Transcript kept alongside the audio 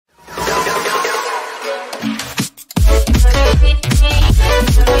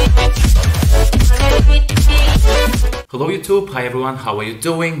Hello YouTube, hi everyone, how are you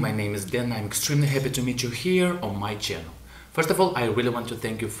doing? My name is Dan, I'm extremely happy to meet you here on my channel. First of all, I really want to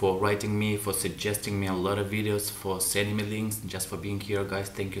thank you for writing me, for suggesting me a lot of videos, for sending me links, just for being here guys.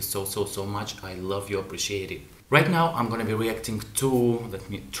 Thank you so much, I love you, appreciate it. Right now I'm gonna be reacting to, let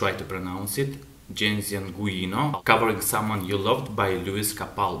me try to pronounce it, Jenzen Guino, covering Someone You Loved by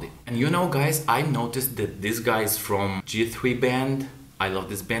Capaldi. And you know guys, I noticed that this guy is from G3 band. I love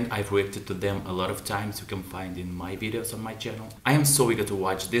this band, I've reacted to them a lot of times, you can find in my videos on my channel. I am so eager to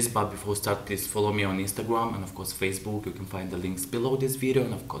watch this, but before we start, please follow me on Instagram and of course Facebook, you can find the links below this video,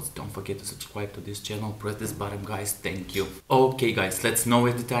 and of course don't forget to subscribe to this channel, press this button guys, thank you. Okay guys, let's not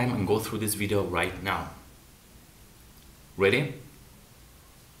waste the time and go through this video right now. Ready?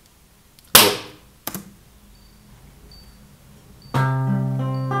 Go! Oh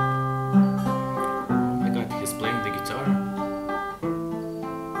my god, he's playing the guitar.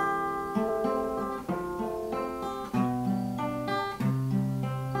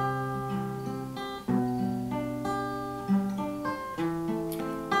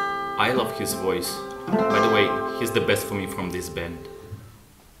 I love his voice. By the way, he's the best for me from this band.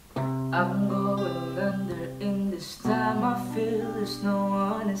 I'm going under in this time, I feel there's no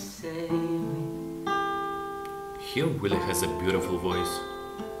one to save me. He really has a beautiful voice.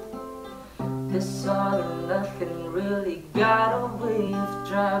 This all or nothing really got a way of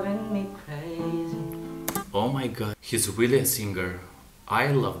driving me crazy. Oh my god, he's really a singer.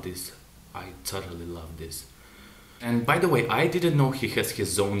 I love this. I totally love this. And by the way, I didn't know he has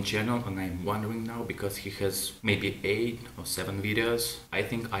his own channel, and I'm wondering now because he has maybe 8 or 7 videos. I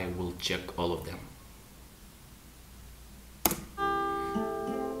think I will check all of them.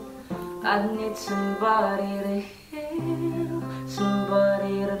 I need somebody to heal,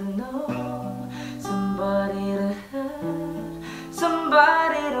 somebody to know, somebody to have,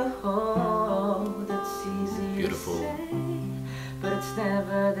 somebody to hold. That's easy Beautiful. to say, but it's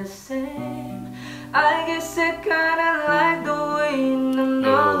never the same. I guess I kinda like the way you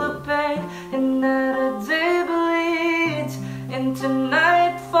know the pain, and that a day bleeds into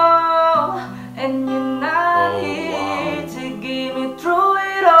nightfall, and you're not here to get me through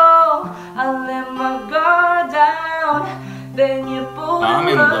it all. I let my guard down, then you pulled I'm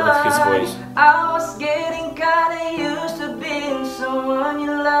in love with his voice. I was getting kinda used to being someone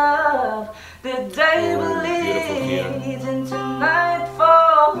you love. The day bleeds into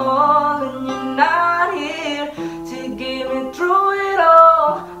nightfall, and you're not here to get me through it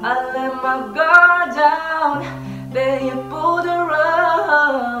all. I let my guard down, then you pulled the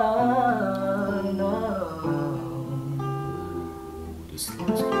rug. No. This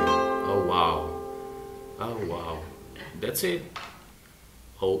looks good. Oh wow. Oh wow. That's it.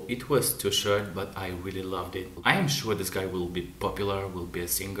 Oh, it was too short, but I really loved it. I am sure this guy will be popular, will be a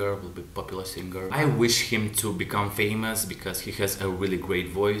singer, will be a popular singer. I wish him to become famous because he has a really great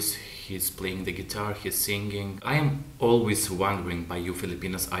voice. He's playing the guitar, he's singing. I am always wondering by you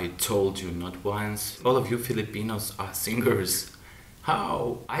Filipinos, I told you not once. All of you Filipinos are singers.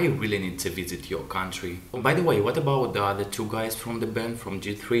 How? I really need to visit your country. By the way, what about the other 2 guys from the band, from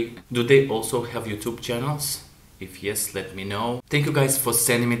G3? Do they also have YouTube channels? If yes, let me know. Thank you guys for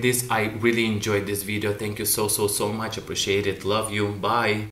sending me this. I really enjoyed this video. Thank you so much. Appreciate it. Love you. Bye.